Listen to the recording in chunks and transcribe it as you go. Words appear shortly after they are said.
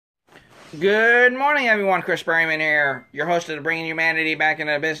Good morning, everyone. Chris Berryman here, your host of the Bringing Humanity Back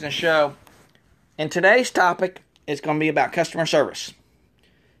into Business show. And today's topic is going to be about customer service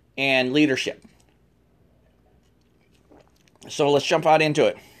and leadership. So let's jump right into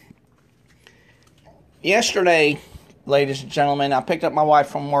it. Yesterday, ladies and gentlemen, I picked up my wife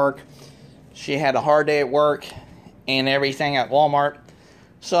from work. She had a hard day at work and everything at Walmart.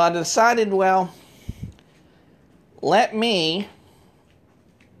 So I decided, let me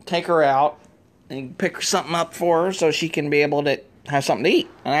take her out and pick something up for her so she can be able to have something to eat.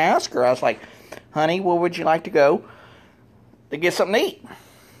 And I asked her, I was like, honey, where would you like to go to get something to eat?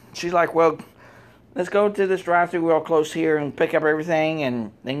 She's like, well, let's go to this drive-thru real close here and pick up everything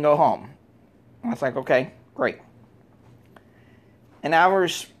and then go home. I was like, okay, great. And our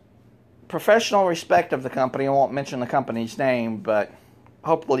professional respect of the company, I won't mention the company's name, but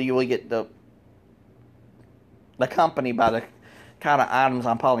hopefully you will get the company by the kind of items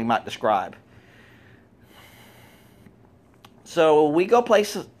I probably might describe. So we go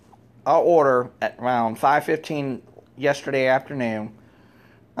place our order at around 5:15 yesterday afternoon,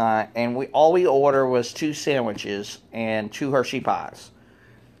 and all we order was 2 sandwiches and 2 Hershey pies,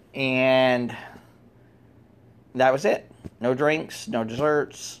 and that was it. No drinks, no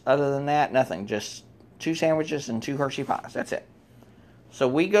desserts. Other than that, nothing. Just 2 sandwiches and 2 Hershey pies. That's it. So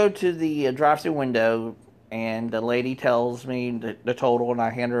we go to the drive-thru window, and the lady tells me the total, and I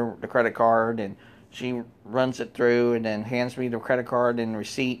hand her the credit card, and she runs it through and then hands me the credit card and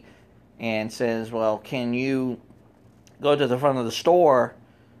receipt and says, well, can you go to the front of the store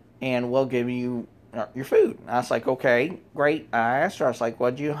and we'll give you your food? And I was like, okay, great. I asked her, I was like,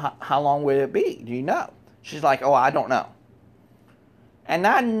 how long would it be? Do you know? She's like, oh, I don't know. And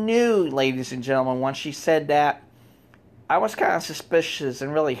I knew, ladies and gentlemen, once she said that, I was kind of suspicious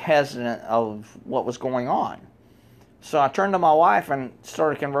and really hesitant of what was going on. So I turned to my wife and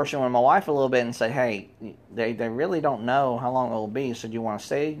started conversing with my wife a little bit and said, hey, they really don't know how long it will be. So do you want to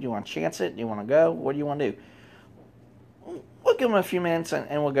stay? Do you want to chance it? Do you want to go? What do you want to do? We'll give them a few minutes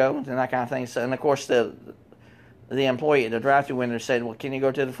and we'll go, and that kind of thing. So, and of course, the employee at the drive-thru window said, well, can you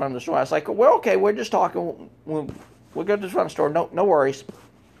go to the front of the store? I was like, well, okay, we're just talking. We'll go to the front of the store. No worries.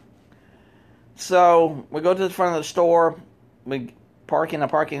 So we go to the front of the store. We park in a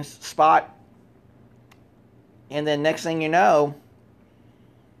parking spot. And then next thing you know,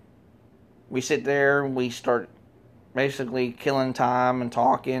 we sit there and we start basically killing time and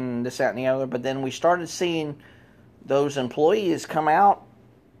talking and this, that, and the other. But then we started seeing those employees come out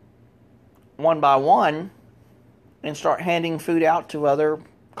one by one and start handing food out to other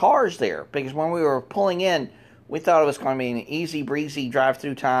cars there. Because when we were pulling in, we thought it was going to be an easy breezy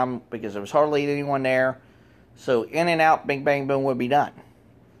drive-through time because there was hardly anyone there. So in and out, bing, bang, boom, would be done.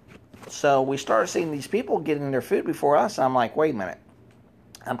 So we started seeing these people getting their food before us. I'm like, wait a minute.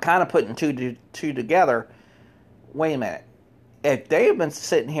 I'm kind of putting two together. Wait a minute. If they've been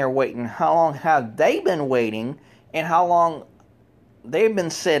sitting here waiting, how long have they been waiting? And how long they've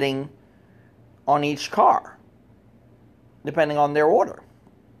been sitting on each car, depending on their order.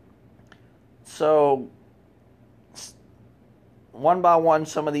 So one by one,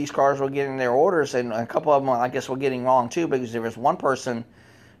 some of these cars were getting their orders, and a couple of them, I guess, were getting wrong too, because there was one person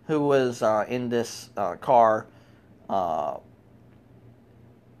who was in this car.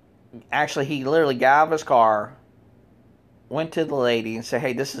 Actually, he literally got out of his car, went to the lady, and said,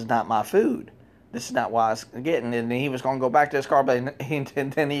 hey, this is not my food. This is not what I was getting. And then he was going to go back to his car, but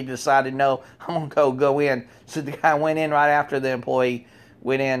then he decided, no, I'm going to go in. So the guy went in right after the employee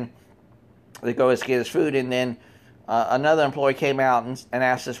went in to go get his food, and then another employee came out and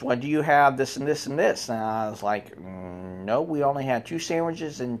asked us, well, do you have this and this and this? And I was like, no, we only had 2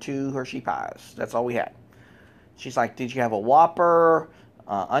 sandwiches and 2 Hershey pies. That's all we had. She's like, did you have a Whopper,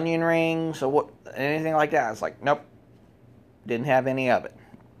 onion rings, or what, anything like that? I was like, nope, didn't have any of it.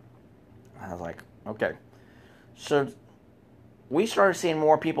 I was like, okay. So we started seeing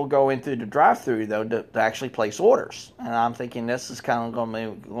more people go in through the drive-thru, though, to actually place orders. And I'm thinking this is kind of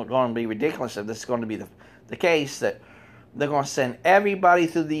going to be ridiculous if this is going to be the case, that they're going to send everybody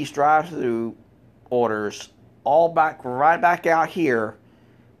through these drive-thru orders all right back out here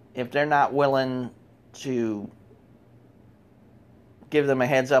if they're not willing to give them a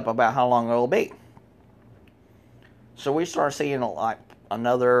heads up about how long it'll be. So we started seeing like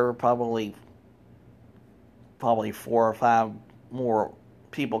another probably 4 or 5 more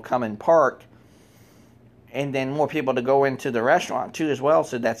people come and park, and then more people to go into the restaurant too as well.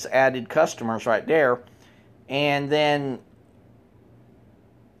 So that's added customers right there. And then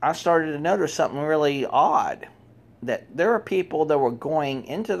I started to notice something really odd, that there are people that were going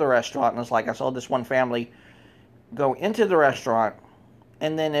into the restaurant, and it's like I saw this one family go into the restaurant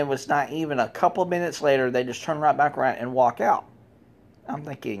And then it was not even a couple minutes later, they just turn right back around and walk out. I'm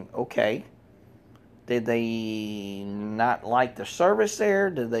thinking, okay, did they not like the service there?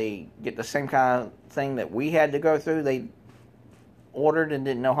 Did they get the same kind of thing that we had to go through? They ordered and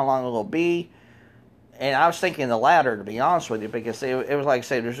didn't know how long it'll be. And I was thinking the latter, to be honest with you, because it was like I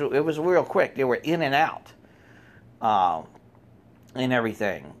said, it was real quick. They were in and out, and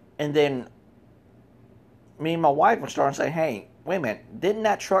everything. And then me and my wife were starting to say, hey, wait a minute, didn't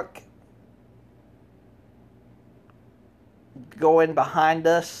that truck go in behind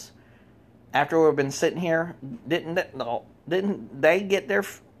us after we've been sitting here? Didn't they get their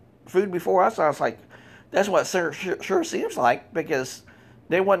food before us? I was like, that's what sure seems like, because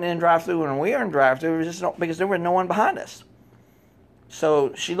they wasn't in drive-thru and we were in drive-thru. It was just because there was no one behind us.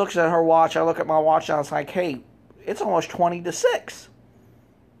 So she looks at her watch. I look at my watch. And I was like, hey, it's almost 20 to 6.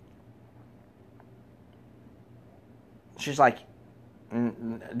 She's like,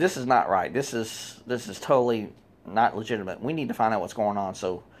 this is not right. This is totally not legitimate. We need to find out what's going on.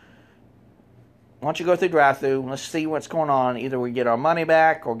 So why don't you go through drive-thru? Let's see what's going on. Either we get our money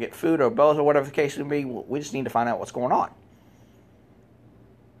back or get food or both or whatever the case may be. We just need to find out what's going on.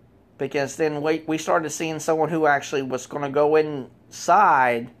 Because then we started seeing someone who actually was going to go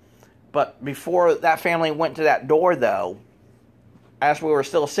inside. But before that family went to that door, though, as we were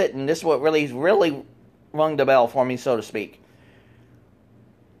still sitting, this is what really rung the bell for me, so to speak.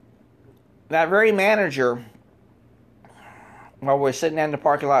 That very manager, while we're sitting in the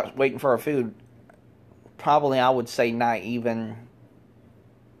parking lot waiting for our food, probably I would say not even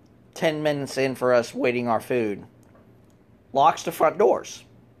 10 minutes in for us waiting our food, locks the front doors.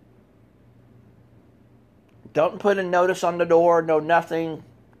 Don't put a notice on the door, no nothing,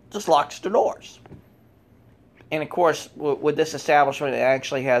 just locks the doors. And of course, with this establishment, it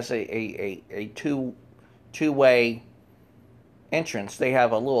actually has a two-way entrance. They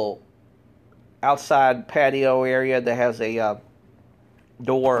have a little outside patio area that has a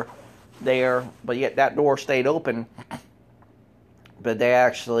door there, but yet that door stayed open, but they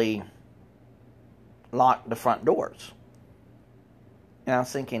actually locked the front doors. And I was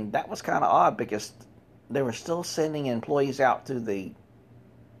thinking, that was kind of odd, because they were still sending employees out through the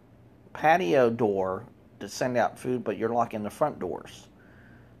patio door to send out food, but you're locking the front doors.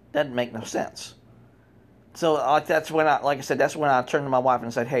 Doesn't make no sense. So that's when that's when I turned to my wife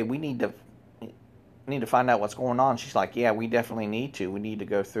and said, hey, we need to find out what's going on. She's like, yeah, we definitely need to. We need to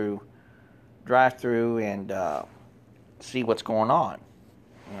go through drive-through and see what's going on.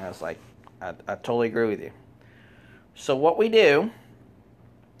 And I was like, I totally agree with you. So what we do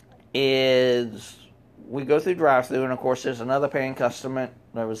is we go through drive-through, and of course there's another paying customer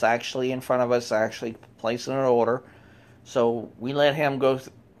that was actually in front of us, actually placing an order. So we let him go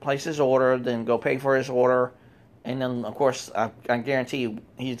place his order, then go pay for his order, and then of course I guarantee you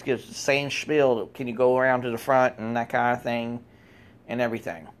he gives the same spiel. Can you go around to the front and that kind of thing, and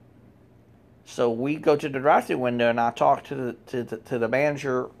everything. So we go to the drive-through window, and I talk to the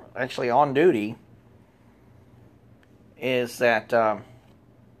manager actually on duty. Is that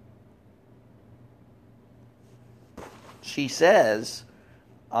she says,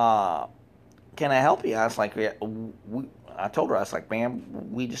 can I help you? I was like, yeah, I told her, I was like,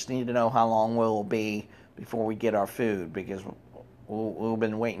 ma'am, we just need to know how long we'll be before we get our food, because we've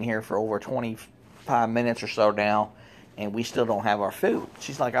been waiting here for over 25 minutes or so now, and we still don't have our food.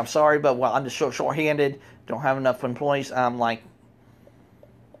 She's like, I'm sorry, but well, I'm just short-handed, don't have enough employees. I'm like,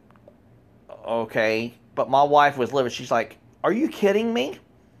 okay. But my wife was livid. She's like, are you kidding me?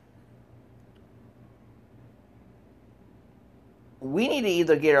 We need to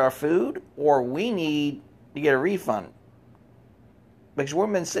either get our food or we need to get a refund. Because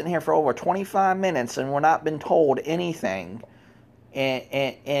we've been sitting here for over 25 minutes and we're not been told anything.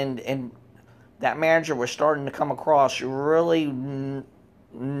 And that manager was starting to come across really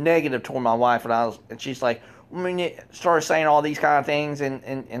negative toward my wife. And she's like, started saying all these kind of things.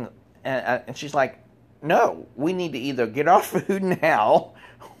 And she's like, no, we need to either get our food now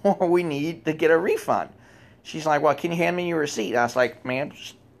or we need to get a refund. She's like, well, can you hand me your receipt? I was like, ma'am,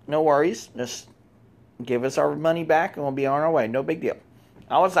 no worries. Just give us our money back and we'll be on our way. No big deal.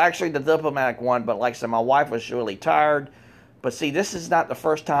 I was actually the diplomatic one, but like I said, my wife was really tired. But see, this is not the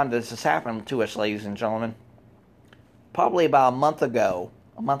first time this has happened to us, ladies and gentlemen. Probably about a month and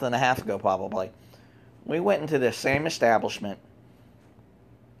a half ago probably, we went into this same establishment,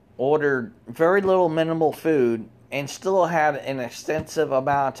 ordered very little minimal food, and still had an extensive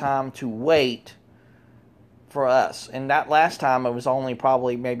amount of time to wait for us. And that last time it was only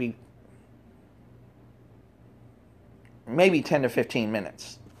probably maybe 10 to 15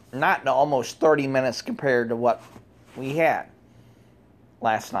 minutes. Not almost 30 minutes compared to what we had.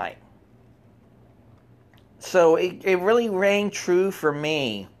 last night. So it really rang true for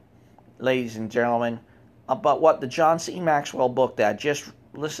me, ladies and gentlemen, about what the John C. Maxwell book that I just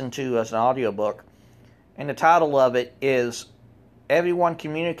listened to as an audiobook, and the title of it is Everyone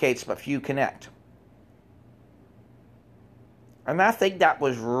Communicates But Few Connect. And I think that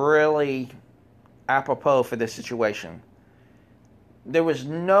was really apropos for this situation. There was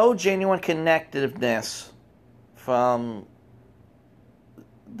no genuine connectiveness from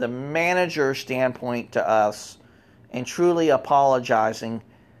the manager's standpoint to us, and truly apologizing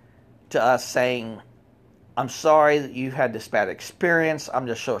to us, saying, I'm sorry that you had this bad experience, I'm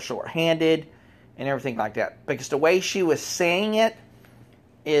just so short-handed, and everything like that. Because the way she was saying it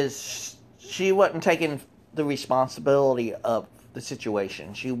is she wasn't taking the responsibility of the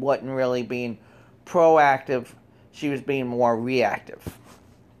situation. She wasn't really being proactive. She was being more reactive.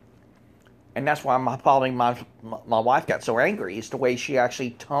 And that's why probably my wife got so angry, is the way she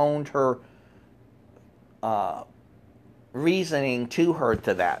actually toned her reasoning to her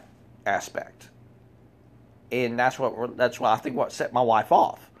to that aspect. And that's why I think what set my wife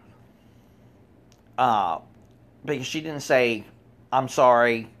off. Because she didn't say, I'm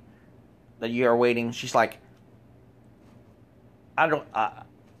sorry that you are waiting. She's like, I don't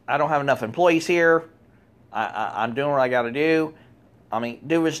have enough employees here. I'm doing what I got to do. I mean,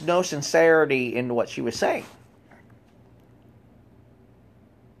 there was no sincerity in what she was saying.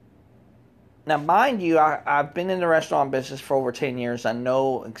 Now, mind you, I've been in the restaurant business for over 10 years. I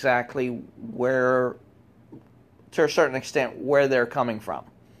know exactly where, to a certain extent, where they're coming from.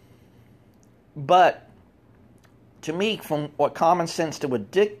 But, to me, from what common sense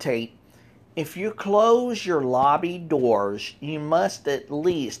would dictate, if you close your lobby doors, you must at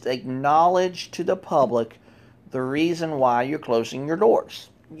least acknowledge to the public the reason why you're closing your doors.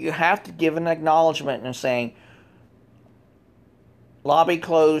 You have to give an acknowledgement and saying, lobby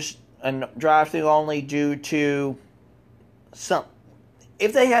closed and drive-through only due to some.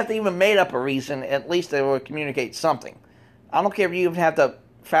 If they haven't even made up a reason, at least they will communicate something. I don't care if you even have to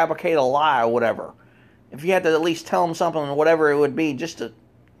fabricate a lie or whatever. If you had to at least tell them something, whatever it would be, just to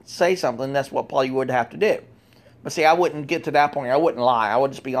say something, that's what probably you would have to do. But see, I wouldn't get to that point. I wouldn't lie. I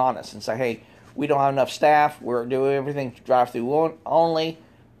would just be honest and say, hey, we don't have enough staff. We're doing everything drive-through only.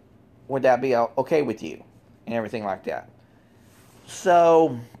 Would that be okay with you? And everything like that.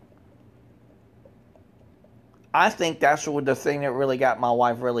 So, I think that's the thing that really got my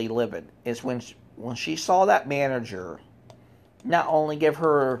wife really livid, is when she saw that manager not only give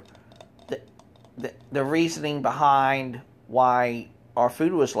her the reasoning behind why our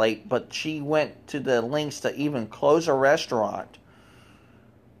food was late, but she went to the lengths to even close a restaurant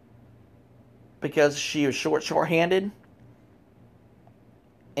because she was short-handed.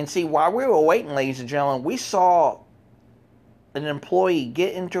 And see, while we were waiting, ladies and gentlemen, we saw an employee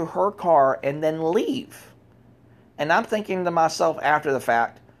get into her car and then leave. And I'm thinking to myself after the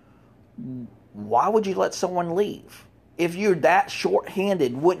fact, why would you let someone leave? If you're that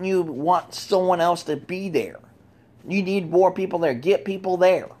short-handed, wouldn't you want someone else to be there? You need more people there. Get people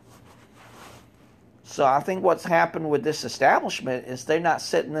there. So I think what's happened with this establishment is they're not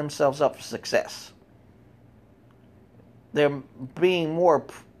setting themselves up for success. They're being more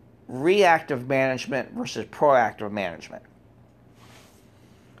reactive management versus proactive management.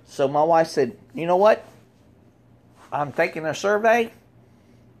 So my wife said, you know what? I'm taking a survey,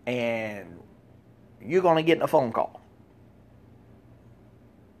 and you're going to get a phone call.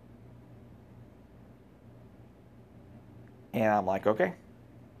 And I'm like, okay,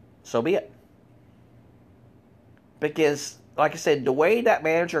 so be it. Because, like I said, the way that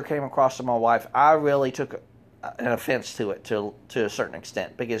manager came across to my wife, I really took an offense to it to a certain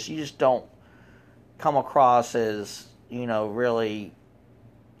extent. Because you just don't come across as, really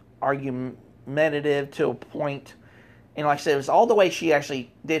argumentative to a point. And like I said, it was all the way she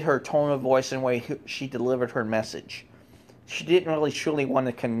actually did her tone of voice and the way she delivered her message. She didn't really truly want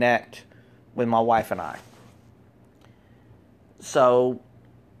to connect with my wife and I. So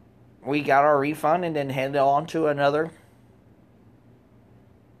we got our refund and then headed on to another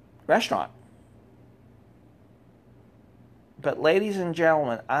restaurant. But ladies and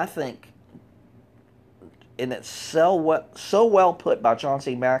gentlemen, I think, and it's so well put by John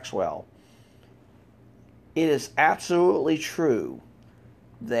C. Maxwell, it is absolutely true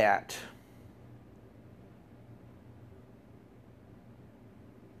that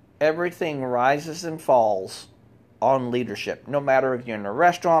everything rises and falls on leadership. No matter if you're in the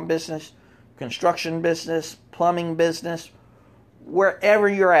restaurant business, construction business, plumbing business, wherever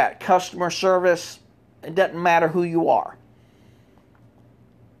you're at, customer service, it doesn't matter who you are.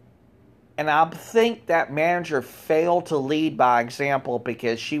 And I think that manager failed to lead by example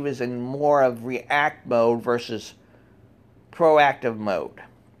because she was in more of react mode versus proactive mode.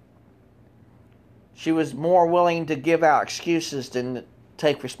 She was more willing to give out excuses than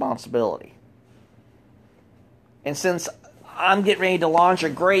take responsibility. And since I'm getting ready to launch a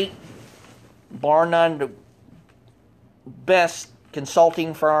great, bar none, best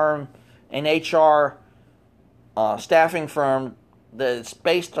consulting firm and HR staffing firm that's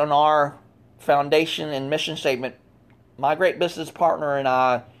based on our foundation and mission statement, my great business partner and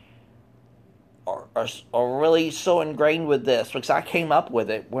I are really so ingrained with this because I came up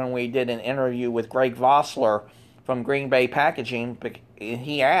with it when we did an interview with Greg Vossler from Green Bay Packaging.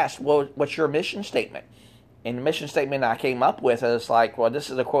 He asked, well, what's your mission statement? And the mission statement I came up with is like, well, this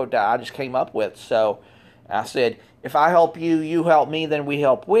is a quote that I just came up with. So I said, if I help you, you help me, then we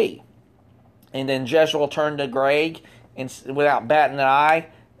help we. And then Jezreel turned to Greg and without batting an eye,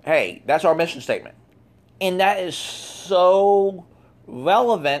 hey, that's our mission statement. And that is so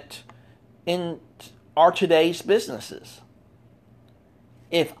relevant in our today's businesses.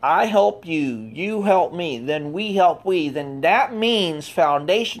 If I help you, you help me, then we help we, then that means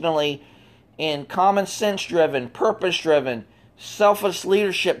foundationally in common sense driven, purpose driven, selfless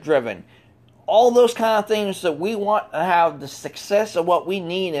leadership driven, all those kind of things that we want to have the success of what we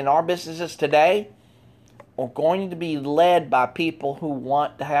need in our businesses today are going to be led by people who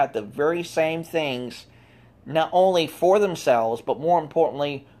want to have the very same things, not only for themselves, but more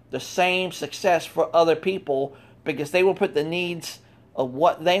importantly, the same success for other people, because they will put the needs of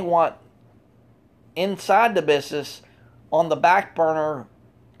what they want inside the business on the back burner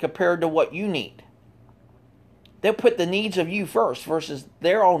compared to what you need. They'll put the needs of you first versus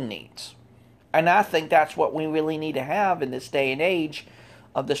their own needs. And I think that's what we really need to have in this day and age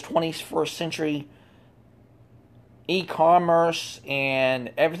of this 21st century e-commerce,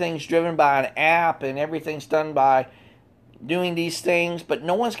 and everything's driven by an app and everything's done by doing these things, but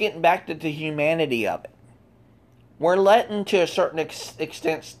no one's getting back to the humanity of it. We're letting, to a certain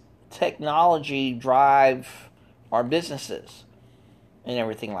extent, technology drive our businesses and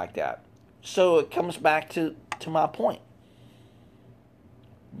everything like that. So it comes back to my point.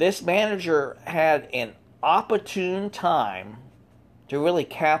 This manager had an opportune time to really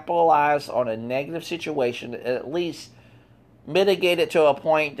capitalize on a negative situation, at least mitigate it to a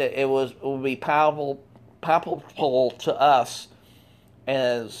point that it would be palpable to us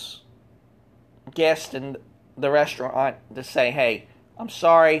as guests in the restaurant to say, hey, I'm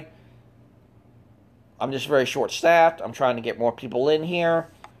sorry, I'm just very short-staffed, I'm trying to get more people in here,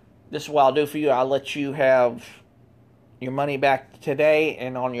 this is what I'll do for you, I'll let you have your money back today,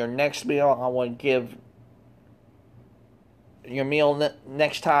 and on your next meal, I want to give your meal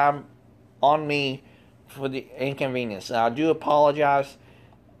next time on me for the inconvenience. And I do apologize,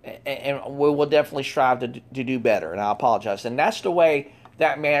 and we will definitely strive to do better, and I apologize. And that's the way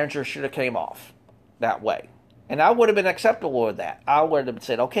that manager should have came off, that way. And I would have been acceptable with that. I would have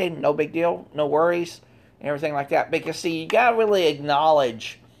said, okay, no big deal, no worries, and everything like that. Because, see, you got to really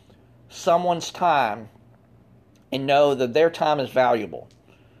acknowledge someone's time and know that their time is valuable.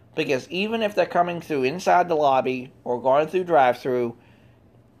 Because even if they're coming through inside the lobby or going through drive-through,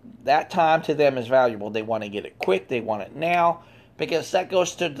 that time to them is valuable. They want to get it quick. They want it now. Because that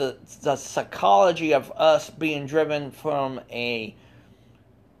goes to the psychology of us being driven from a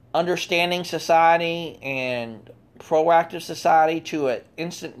understanding society and proactive society to an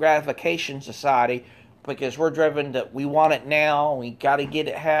instant gratification society. Because we're driven that we want it now. We got to get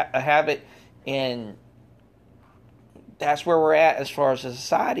it, have it, and that's where we're at as far as the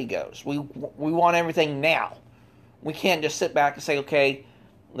society goes. We want everything now. We can't just sit back and say, okay,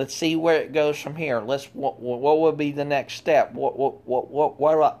 let's see where it goes from here. What will be the next step?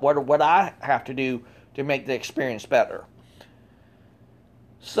 What I have to do to make the experience better.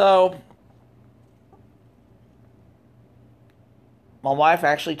 So my wife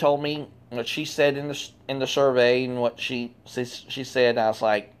actually told me what she said in the survey, and what she said. I was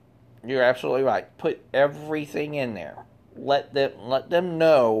like, you're absolutely right. Put everything in there. Let them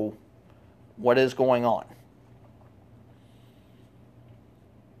know what is going on.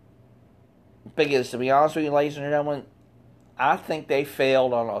 Because, to be honest with you, ladies and gentlemen, I think they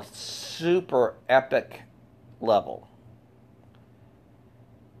failed on a super epic level.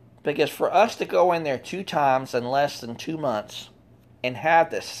 Because for us to go in there 2 times in less than 2 months and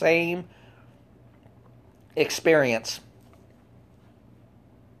have the same experience,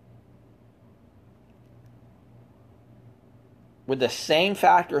 with the same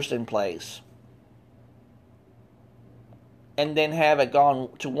factors in place, and then have it gone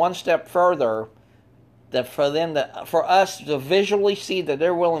to one step further for us to visually see that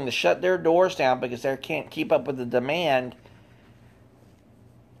they're willing to shut their doors down because they can't keep up with the demand,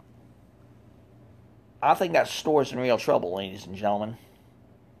 I think that store's in real trouble, ladies and gentlemen.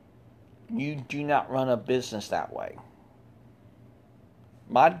 You do not run a business that way.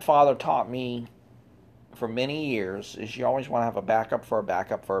 My father taught me for many years is you always want to have a backup for a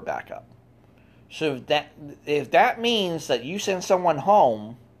backup for a backup. So if that means that you send someone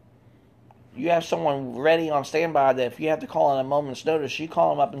home, you have someone ready on standby that if you have to call on a moment's notice, you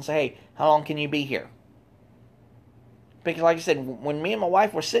call them up and say, hey, how long can you be here? Because like I said, when me and my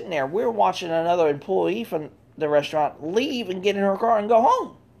wife were sitting there, we were watching another employee from the restaurant leave and get in her car and go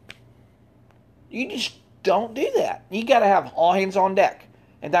home. You just don't do that. You got to have all hands on deck.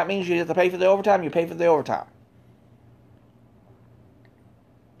 And that means you have to pay for the overtime, you pay for the overtime.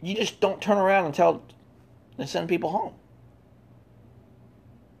 You just don't turn around and send people home.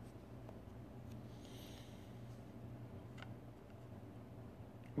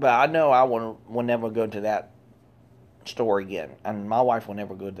 But I know I will never go to that store again. And my wife will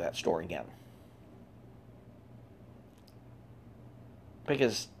never go to that store again.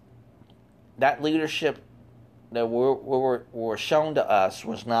 Because that leadership that were shown to us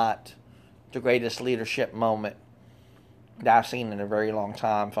was not the greatest leadership moment that I've seen in a very long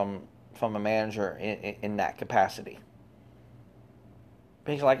time from a manager in that capacity.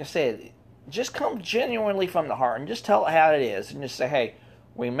 Because like I said, just come genuinely from the heart and just tell it how it is. And just say, hey,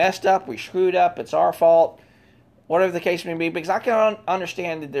 we messed up, we screwed up, it's our fault, whatever the case may be. Because I can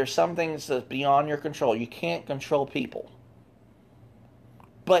understand that there's some things that's beyond your control. You can't control people.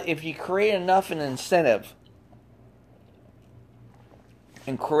 But if you create enough an incentive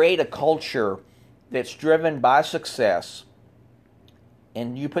and create a culture that's driven by success,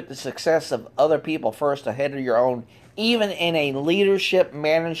 and you put the success of other people first ahead of your own, even in a leadership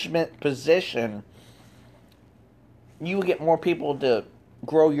management position, you will get more people to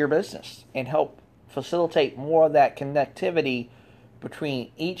grow your business and help facilitate more of that connectivity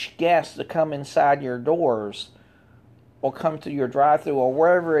between each guest to come inside your doors or come to your drive-thru or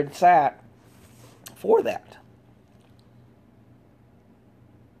wherever it's at for that.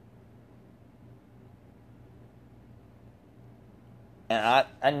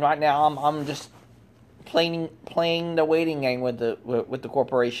 And right now I'm just playing the waiting game with the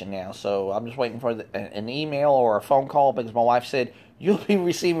corporation now. So I'm just waiting for an email or a phone call because my wife said you'll be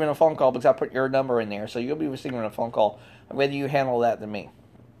receiving a phone call because I put your number in there. So you'll be receiving a phone call. I'd rather you handle that than me.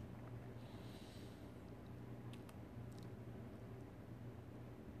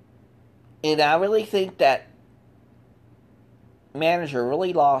 And I really think that manager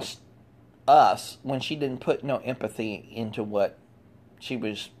really lost us when she didn't put no empathy into what she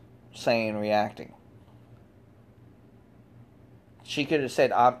was saying and reacting. She could have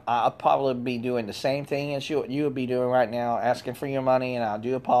said, I'll probably be doing the same thing as you would be doing right now, asking for your money, and I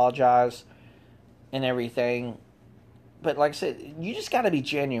do apologize and everything. But like I said, you just got to be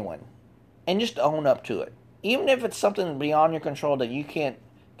genuine and just own up to it. Even if it's something beyond your control that you can't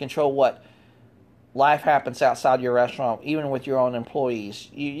control what life happens outside your restaurant, even with your own employees.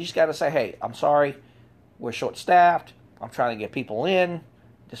 You just got to say, hey, I'm sorry, we're short-staffed, I'm trying to get people in,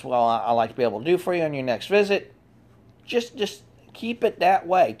 this is what I like to be able to do for you on your next visit. Just keep it that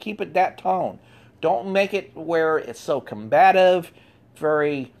way, keep it that tone. Don't make it where it's so combative,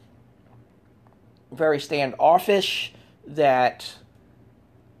 very, very standoffish, that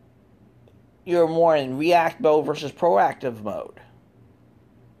you're more in react mode versus proactive mode.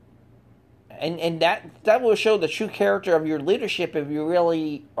 And that will show the true character of your leadership if you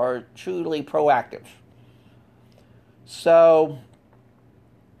really are truly proactive. So,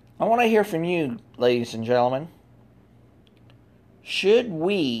 I want to hear from you, ladies and gentlemen. Should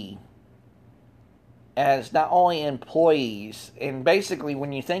we, as not only employees, and basically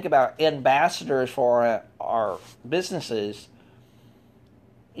when you think about ambassadors for our businesses,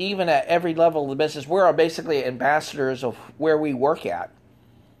 even at every level of the business, we're basically ambassadors of where we work at.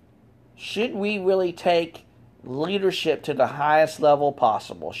 Should we really take leadership to the highest level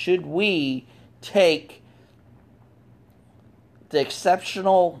possible? Should we take the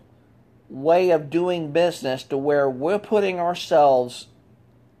exceptional way of doing business to where we're putting ourselves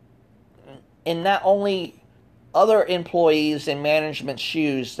in not only other employees in management's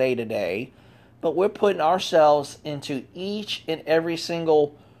shoes day to day, but we're putting ourselves into each and every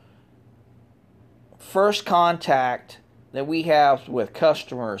single first contact that we have with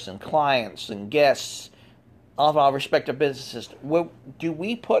customers and clients and guests of our respective businesses. Do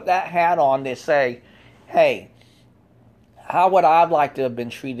we put that hat on to say, hey, how would I like to have been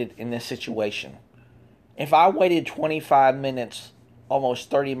treated in this situation? If I waited 25 minutes, almost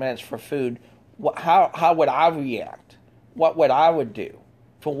 30 minutes for food, how would I react? What would I would do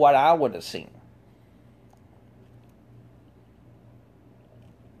for what I would have seen?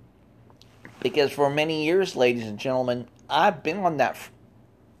 Because for many years, ladies and gentlemen, I've been on that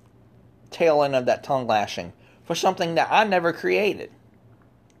tail end of that tongue lashing for something that I never created.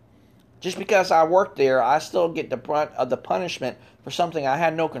 Just because I worked there, I still get the brunt of the punishment for something I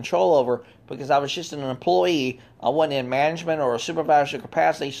had no control over because I was just an employee. I wasn't in management or a supervisory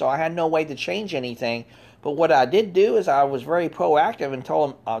capacity, so I had no way to change anything. But what I did do is I was very proactive and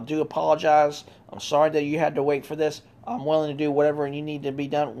told them, I do apologize. I'm sorry that you had to wait for this. I'm willing to do whatever you need to be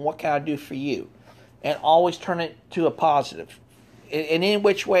done. What can I do for you? And always turn it to a positive. And in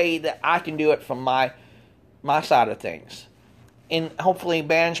which way that I can do it from my side of things. And hopefully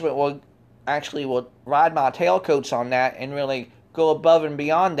management will ride my tailcoats on that and really go above and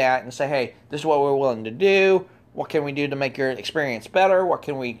beyond that and say, hey, this is what we're willing to do. What can we do to make your experience better? What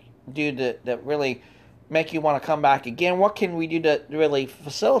can we do to really make you want to come back again? What can we do to really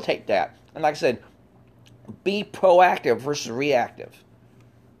facilitate that? And like I said, be proactive versus reactive.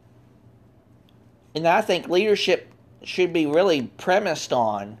 And I think leadership should be really premised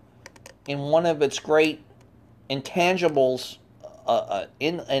on, in one of its great intangibles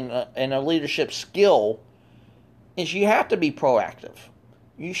in a leadership skill, is you have to be proactive.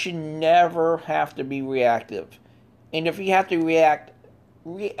 You should never have to be reactive. And if you have to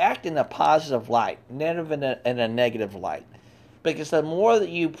react in a positive light, never in a negative light. Because the more that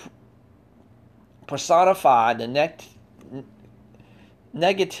you personify the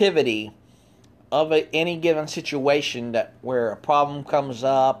negativity of any given situation where a problem comes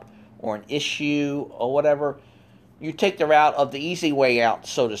up or an issue or whatever, you take the route of the easy way out,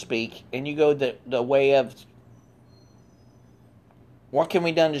 so to speak, and you go the way of what can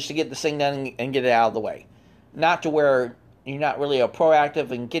we do just to get this thing done and get it out of the way. Not to where you're not really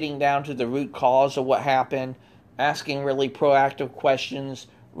proactive in getting down to the root cause of what happened, asking really proactive questions,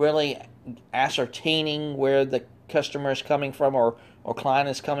 really ascertaining where the customer is coming from or client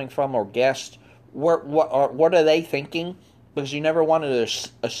is coming from or guest. What are they thinking? Because you never wanted to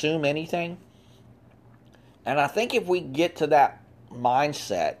assume anything. And I think if we get to that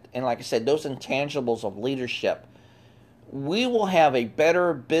mindset, and like I said, those intangibles of leadership, we will have a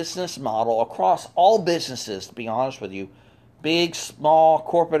better business model across all businesses, to be honest with you. Big, small,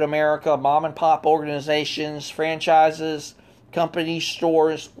 corporate America, mom and pop organizations, franchises, companies,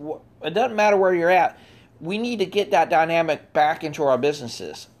 stores. It doesn't matter where you're at. We need to get that dynamic back into our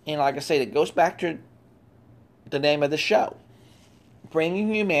businesses. And like I said, it goes back to the name of the show.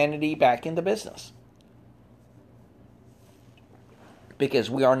 Bringing humanity back into business. Because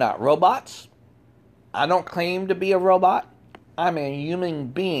we are not robots. I don't claim to be a robot. I'm a human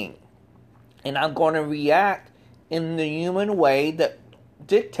being. And I'm going to react in the human way that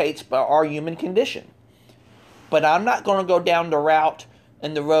dictates by our human condition. But I'm not going to go down the route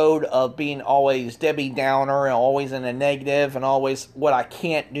and the road of being always Debbie Downer and always in a negative and always what I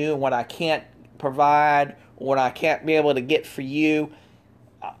can't do and what I can't provide, or what I can't be able to get for you.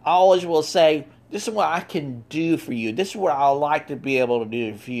 I always will say, this is what I can do for you. This is what I like to be able to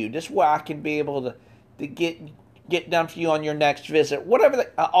do for you. This is what I can be able to get done for you on your next visit. Whatever.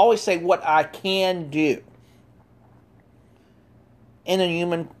 I always say what I can do in a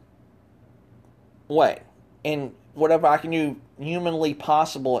human way. And whatever I can do humanly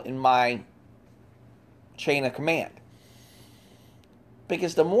possible in my chain of command.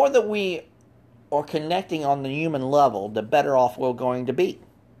 Because the more that we are connecting on the human level, the better off we're going to be.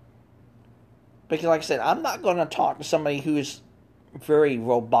 Because like I said, I'm not going to talk to somebody who's very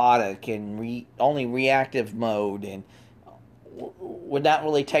robotic and only reactive mode and would not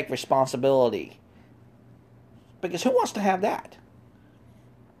really take responsibility. Because who wants to have that?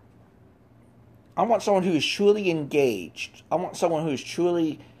 I want someone who is truly engaged. I want someone who is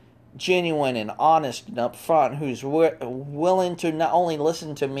truly genuine and honest and upfront, who's willing to not only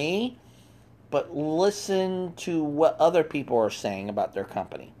listen to me, but listen to what other people are saying about their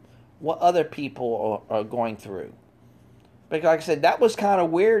company, what other people are going through. Because like I said, that was kind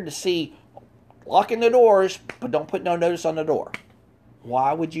of weird to see locking the doors, but don't put no notice on the door.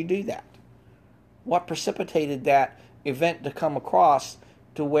 Why would you do that? What precipitated that event to come across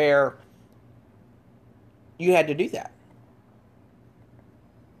to where you had to do that?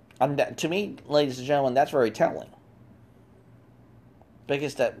 And to me, ladies and gentlemen, that's very telling.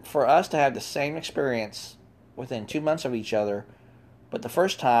 Because that for us to have the same experience within 2 months of each other, but the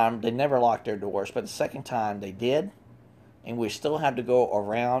first time they never locked their doors, but the second time they did, and we still had to go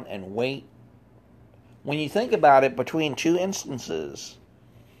around and wait. When you think about it, between two instances,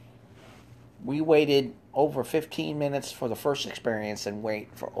 We waited over 15 minutes for the first experience and wait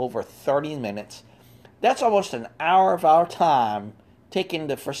for over 30 minutes. That's almost an hour of our time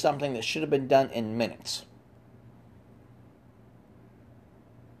taken for something that should have been done in minutes.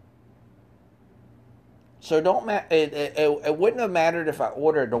 So it wouldn't have mattered if I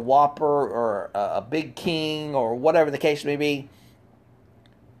ordered a Whopper or a Big King or whatever the case may be.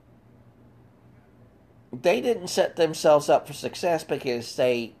 They didn't set themselves up for success because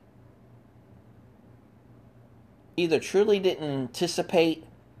they either truly didn't anticipate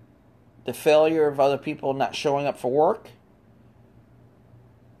the failure of other people not showing up for work,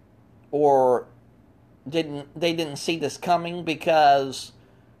 or they didn't see this coming because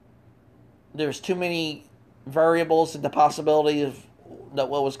there's too many variables and the possibility of that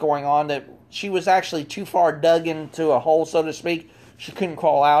what was going on, that she was actually too far dug into a hole, so to speak. She couldn't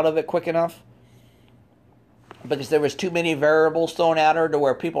crawl out of it quick enough because there was too many variables thrown at her to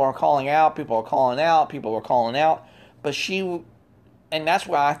where people are calling out, people are calling out, people are calling out. But and that's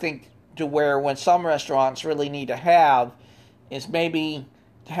why I think to where when some restaurants really need to have is maybe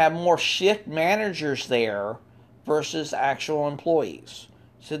to have more shift managers there versus actual employees.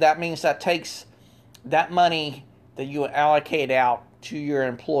 So that means that takes that money that you allocate out to your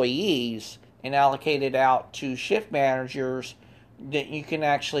employees and allocate it out to shift managers, that you can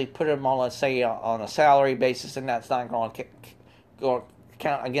actually put them on, let's say, on a salary basis, and that's not going to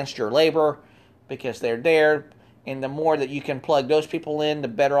count against your labor because they're there. And the more that you can plug those people in, the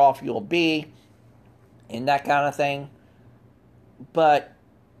better off you'll be, and that kind of thing. But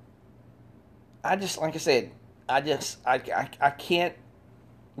I just, like I said, I can't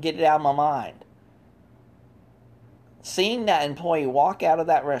get it out of my mind. Seeing that employee walk out of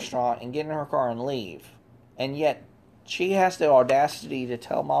that restaurant and get in her car and leave, and yet she has the audacity to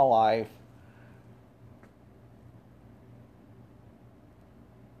tell my wife,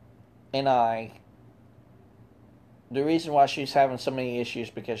 and the reason why she's having so many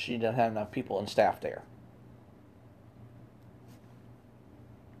issues because she doesn't have enough people and staff there.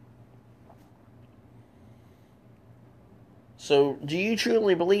 So, do you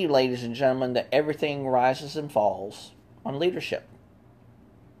truly believe, ladies and gentlemen, that everything rises and falls on leadership?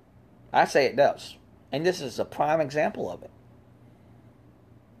 I say it does. And this is a prime example of it.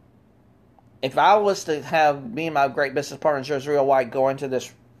 If I was to have me and my great business partner, Jezreel White, go into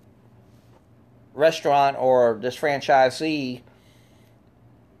this restaurant or this franchisee,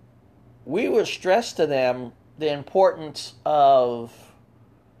 we would stress to them the importance of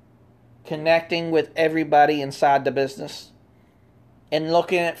connecting with everybody inside the business and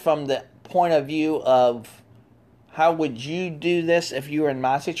looking at it from the point of view of how would you do this if you were in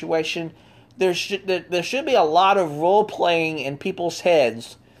my situation. There should be a lot of role playing in people's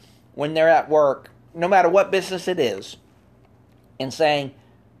heads when they're at work, no matter what business it is, and saying,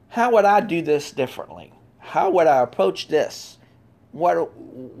 how would I do this differently? How would I approach this? What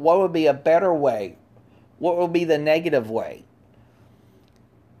would be a better way? What would be the negative way?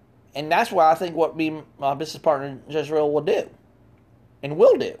 And that's why I think what my business partner Jezreel will do, and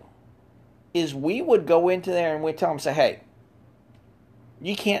will do, is we would go into there and we'd tell them, say, hey,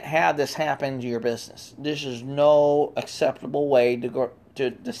 you can't have this happen to your business. This is no acceptable way to go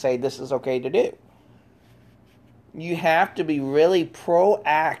to say this is okay to do. You have to be really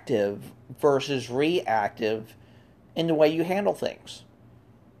proactive versus reactive in the way you handle things.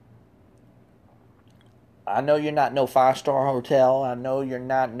 I know you're not no 5-star hotel. I know you're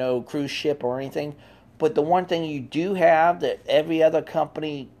not no cruise ship or anything. But the one thing you do have that every other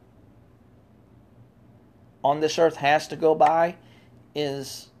company on this earth has to go by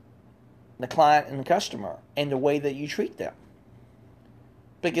is the client and the customer and the way that you treat them.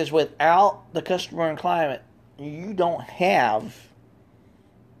 Because without the customer and client, you don't have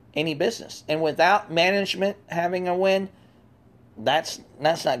any business. And without management having a win, that's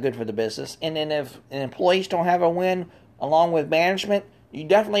not good for the business. And then if employees don't have a win along with management, you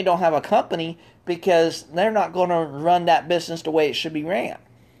definitely don't have a company, because they're not going to run that business the way it should be ran.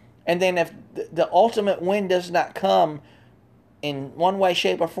 And then if the ultimate win does not come in one way,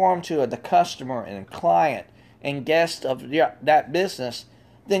 shape, or form to the customer and client and guest of that business,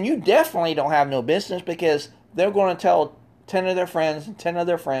 then you definitely don't have no business, because they're going to tell 10 of their friends and 10 of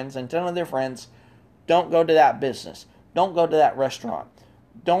their friends and 10 of their friends, don't go to that business. Don't go to that restaurant.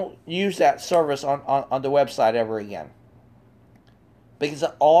 Don't use that service on the website ever again. Because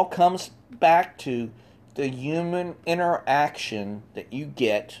it all comes back to the human interaction that you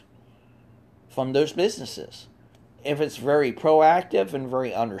get from those businesses. If it's very proactive and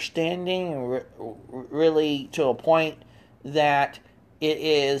very understanding, and really to a point that it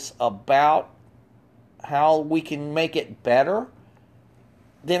is about how we can make it better,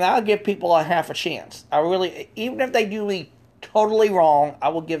 then I'll give people a half a chance. I really, even if they do me totally wrong, I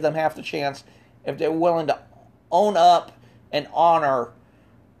will give them half the chance if they're willing to own up and honor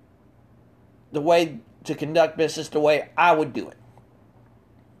the way to conduct business the way I would do it.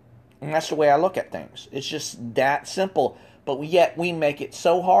 And that's the way I look at things. It's just that simple. But yet we make it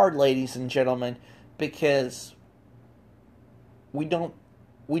so hard, ladies and gentlemen, because we don't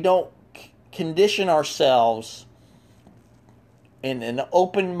condition ourselves in an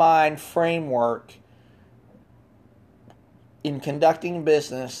open mind framework in conducting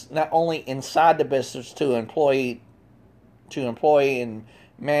business, not only inside the business to employee and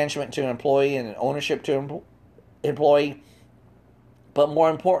management to employee and ownership to employee, but more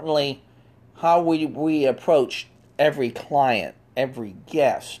importantly, how we approach every client, every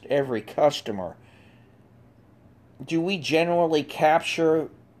guest, every customer. Do we generally capture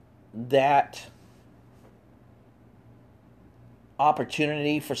that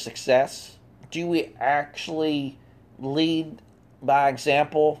opportunity for success? Do we actually lead by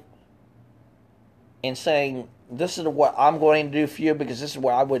example in saying, this is what I'm going to do for you because this is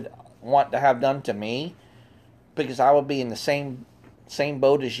what I would want to have done to me, because I would be in the same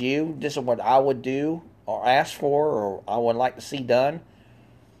boat as you. This is what I would do or ask for or I would like to see done.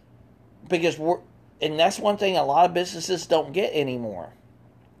 Because and that's one thing a lot of businesses don't get anymore.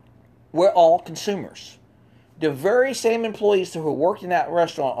 We're all consumers. The very same employees who work in that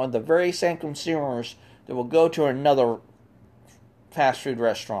restaurant are the very same consumers that will go to another fast food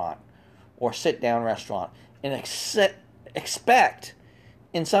restaurant or sit down restaurant and expect,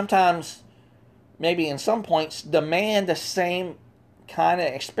 and sometimes maybe in some points demand the same kind of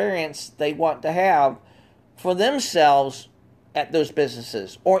experience they want to have for themselves at those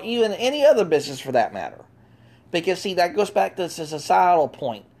businesses, or even any other business for that matter. Because see, that goes back to the societal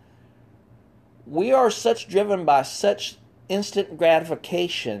point. We are such driven by such instant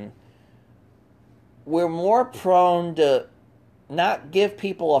gratification, we're more prone to not give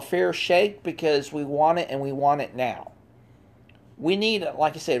people a fair shake because we want it and we want it now. We need,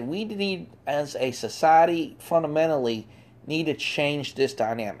 like I said, we need as a society fundamentally need to change this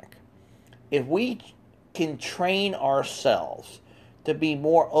dynamic. If we can train ourselves to be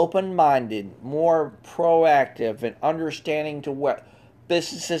more open-minded, more proactive, and understanding to what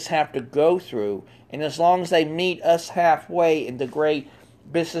businesses have to go through, and as long as they meet us halfway in the great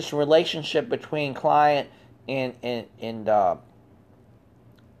business relationship between client and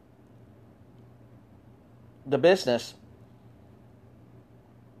the business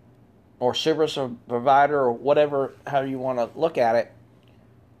or service provider or whatever, how you want to look at it,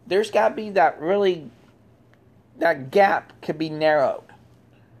 there's got to be that gap could be narrowed.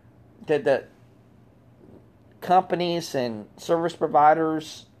 That the companies and service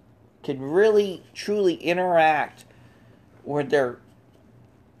providers can really truly interact with their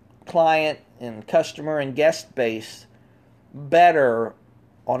client and customer and guest base better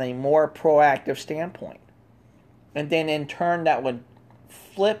on a more proactive standpoint. And then in turn that would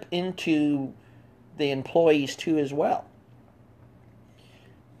flip into the employees too as well.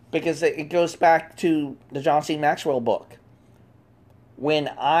 Because it goes back to the John C. Maxwell book. When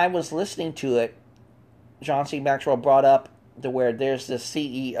I was listening to it, John C. Maxwell brought up to where there's the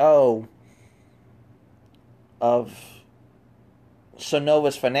CEO of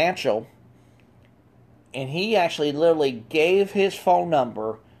Synovus Financial, and he actually literally gave his phone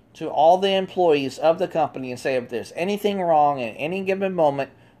number to all the employees of the company and say, if there's anything wrong at any given moment,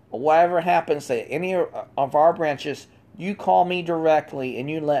 or whatever happens at any of our branches, you call me directly and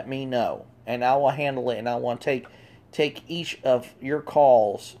you let me know, and I will handle it, and I want to take each of your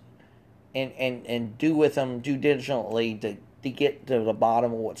calls and do with them due diligently to get to the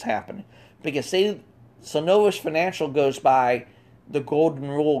bottom of what's happening. Because see, Synovus Financial goes by the golden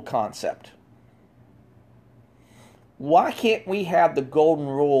rule concept. Why can't we have the golden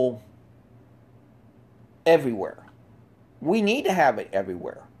rule everywhere? We need to have it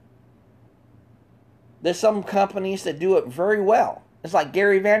everywhere. There's some companies that do it very well. It's like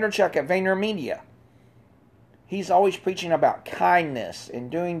Gary Vaynerchuk at VaynerMedia. He's always preaching about kindness and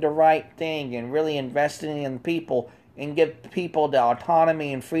doing the right thing and really investing in people and give people the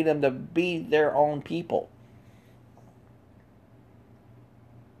autonomy and freedom to be their own people.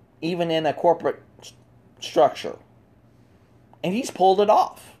 Even in a corporate structure. And he's pulled it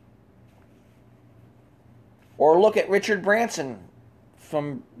off. Or look at Richard Branson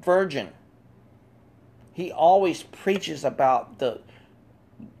from Virgin. He always preaches about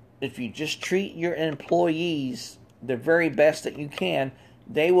if you just treat your employees the very best that you can,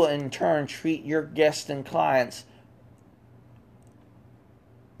 they will in turn treat your guests and clients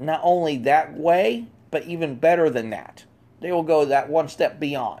not only that way, but even better than that. They will go that one step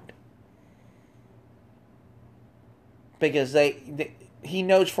beyond. Because he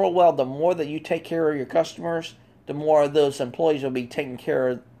knows full well the more that you take care of your customers, the more of those employees will be taking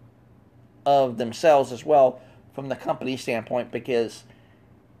care of themselves as well from the company standpoint, because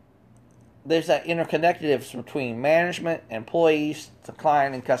there's that interconnectedness between management, employees, the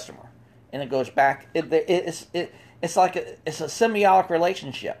client, and customer. And it goes back. It's like it's a symbiotic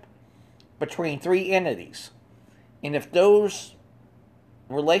relationship between three entities. And if those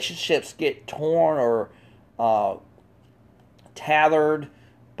relationships get torn or tethered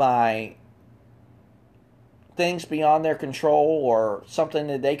by things beyond their control or something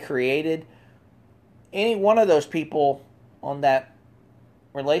that they created, any one of those people on that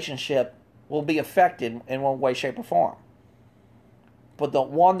relationship will be affected in one way, shape, or form. But the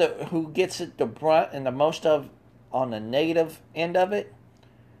one who gets it the brunt and the most of on the negative end of it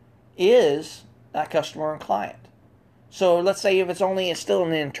is that customer and client. So let's say if it's still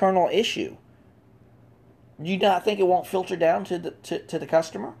an internal issue, do you not think it won't filter down to the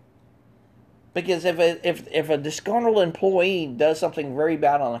customer? Because if a disgruntled employee does something very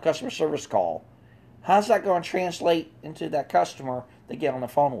bad on a customer service call, how's that going to translate into that customer they get on the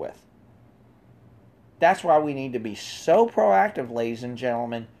phone with? That's why we need to be so proactive, ladies and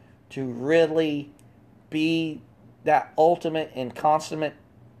gentlemen, to really be that ultimate and consummate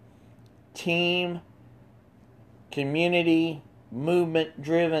team, community,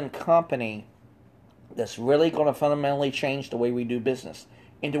 movement-driven company that's really going to fundamentally change the way we do business,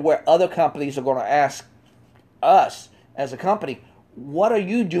 into where other companies are going to ask us as a company, what are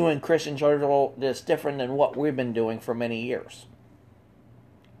you doing, Chris and Jojo, that's different than what we've been doing for many years?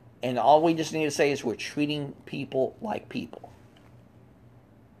 And all we just need to say is we're treating people like people.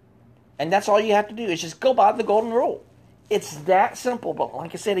 And that's all you have to do is just go by the golden rule. It's that simple, but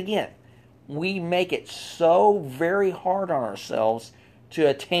like I said again, we make it so very hard on ourselves to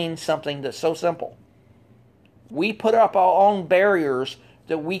attain something that's so simple. We put up our own barriers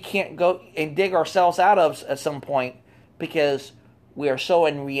that we can't go and dig ourselves out of at some point because we are so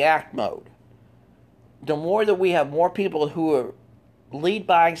in react mode. The more that we have more people who are lead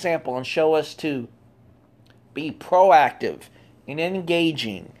by example and show us to be proactive and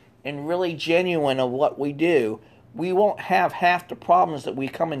engaging and really genuine of what we do, we won't have half the problems that we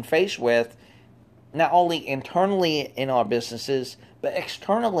come in face with, not only internally in our businesses, but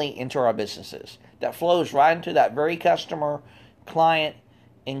externally into our businesses. That flows right into that very customer, client,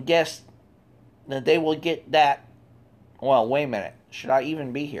 and guest, that they will get that, well, wait a minute, should I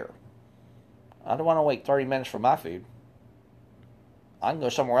even be here? I don't want to wait 30 minutes for my food. I can go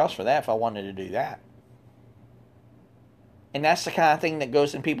somewhere else for that if I wanted to do that. And that's the kind of thing that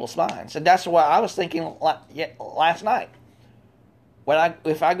goes in people's minds. And that's what I was thinking last night.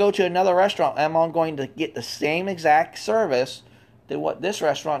 If I go to another restaurant, am I going to get the same exact service that what this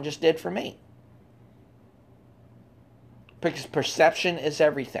restaurant just did for me? Because perception is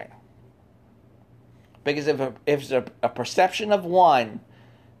everything. Because if it's a perception of one,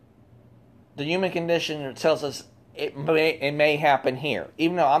 the human condition tells us it may happen here.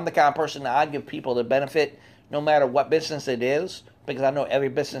 Even though I'm the kind of person that I give people the benefit no matter what business it is, because I know every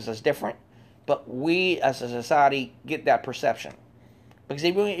business is different. But we as a society get that perception. Because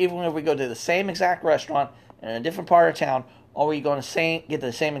even if we go to the same exact restaurant in a different part of town, are we going to get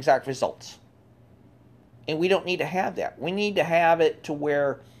the same exact results? And we don't need to have that. We need to have it to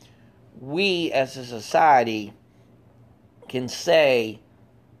where we as a society can say,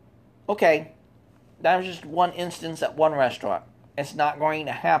 okay, that was just one instance at one restaurant. It's not going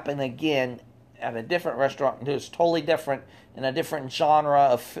to happen again at a different restaurant. It's totally different in a different genre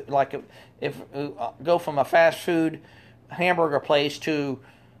of, like, if go from a fast food hamburger place to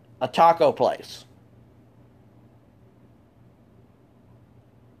a taco place.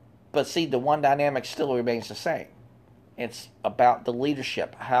 But see, the one dynamic still remains the same. It's about the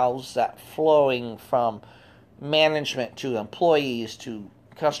leadership. How's that flowing from management to employees to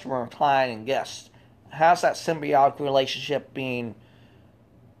customer, client, and guests? How's that symbiotic relationship being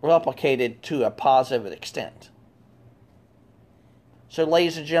replicated to a positive extent? So,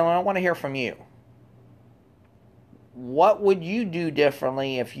 ladies and gentlemen, I want to hear from you. What would you do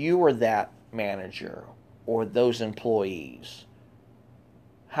differently if you were that manager or those employees?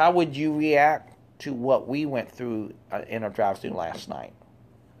 How would you react to what we went through in our drive-thru last night?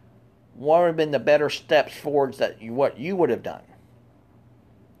 What would have been the better steps forwards what you would have done?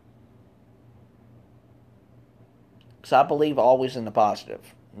 Because I believe always in the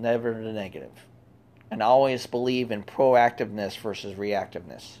positive, never in the negative. And I always believe in proactiveness versus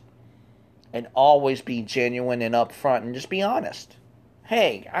reactiveness. And always be genuine and upfront and just be honest.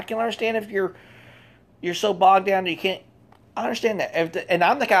 Hey, I can understand if you're so bogged down that you can't I understand that. And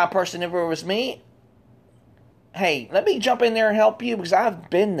I'm the kind of person, if it was me, hey, let me jump in there and help you because I've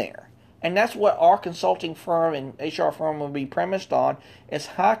been there. And that's what our consulting firm and HR firm will be premised on, is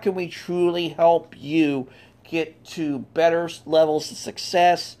how can we truly help you get to better levels of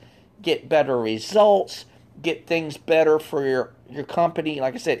success, get better results, get things better for your company,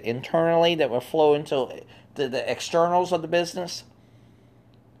 like I said, internally, that will flow into the externals of the business.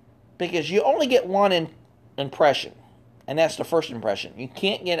 Because you only get one impression, and that's the first impression. You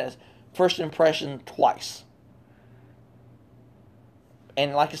can't get a first impression twice.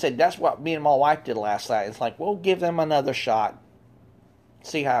 And like I said, that's what me and my wife did last night. It's like, we'll give them another shot,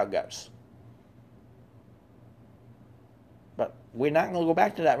 see how it goes. But we're not going to go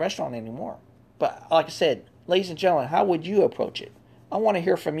back to that restaurant anymore. But like I said, ladies and gentlemen, how would you approach it? I want to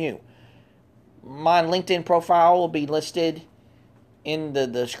hear from you. My LinkedIn profile will be listed in the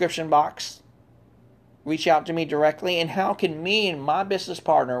description box. Reach out to me directly. And how can me and my business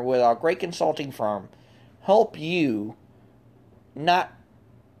partner with our great consulting firm help you not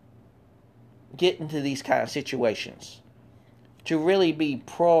get into these kind of situations, to really be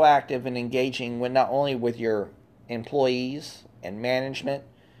proactive and engaging with not only with your employees and management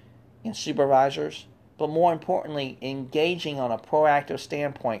and supervisors, but more importantly, engaging on a proactive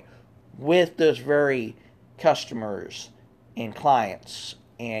standpoint with those very customers and clients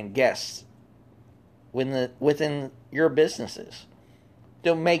and guests within your businesses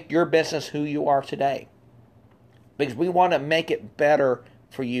to make your business who you are today. Because we want to make it better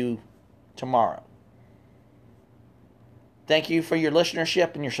for you tomorrow. Thank you for your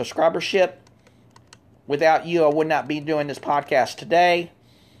listenership and your subscribership. Without you, I would not be doing this podcast today.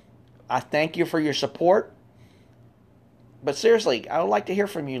 I thank you for your support. But seriously, I would like to hear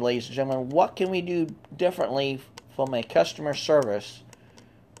from you, ladies and gentlemen. What can we do differently from a customer service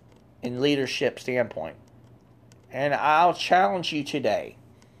and leadership standpoint? And I'll challenge you today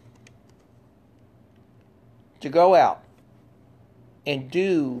to go out and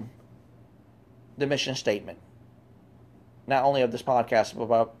do the mission statement, not only of this podcast,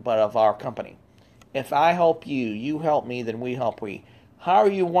 but of our company. If I help you, you help me, then we help we. How are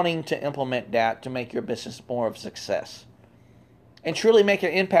you wanting to implement that to make your business more of a success? And truly make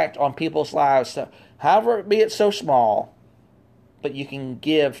an impact on people's lives, however, be it so small, but you can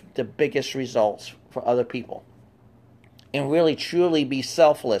give the biggest results for other people. And really, truly be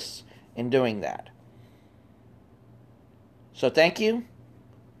selfless in doing that. So thank you.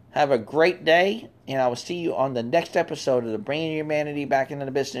 Have a great day, and I will see you on the next episode of the Bringing Humanity Back into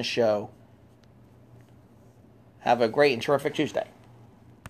the Business show. Have a great and terrific Tuesday.